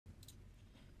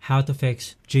How to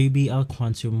fix JBL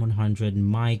Quantum 100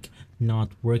 mic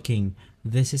not working.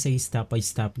 This is a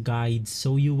step-by-step guide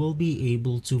so you will be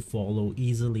able to follow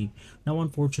easily. Now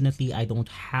unfortunately I don't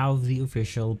have the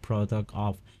official product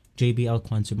of JBL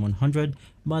Quantum 100,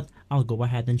 but I'll go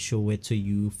ahead and show it to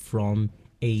you from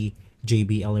a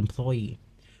JBL employee.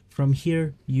 From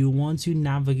here, you want to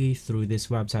navigate through this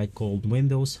website called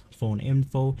Windows Phone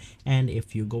Info, and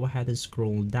if you go ahead and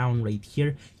scroll down right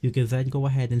here, you can then go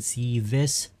ahead and see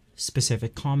this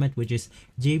specific comment, which is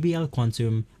JBL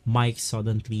Quantum mic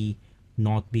suddenly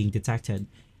not being detected.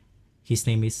 His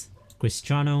name is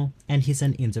Cristiano and he's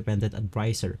an independent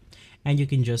advisor. And you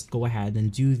can just go ahead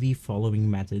and do the following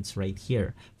methods right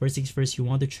here. First things first, you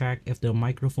want to check if the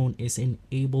microphone is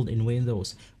enabled in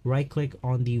Windows. Right click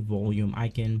on the volume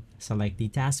icon, select the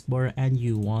taskbar, and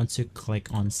you want to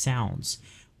click on sounds.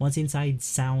 Once inside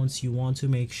sounds, you want to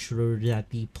make sure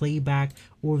that the playback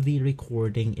or the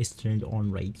recording is turned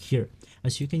on right here.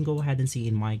 As you can go ahead and see,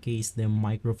 in my case, the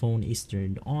microphone is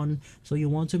turned on. So you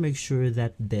want to make sure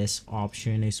that this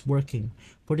option is working.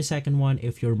 For the second one,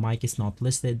 if your mic is not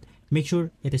listed, make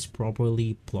sure it is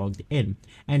properly plugged in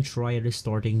and try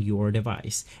restarting your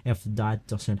device. If that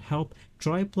doesn't help,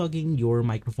 try plugging your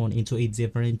microphone into a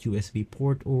different USB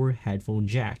port or headphone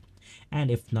jack. And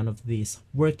if none of these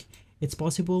work, it's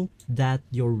possible that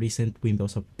your recent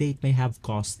Windows update may have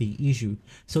caused the issue.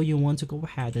 So you want to go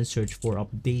ahead and search for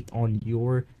update on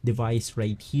your device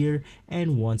right here.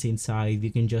 And once inside,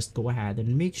 you can just go ahead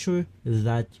and make sure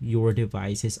that your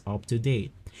device is up to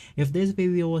date. If this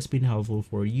video has been helpful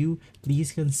for you,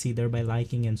 please consider by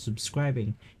liking and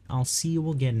subscribing. I'll see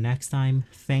you again next time.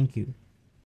 Thank you.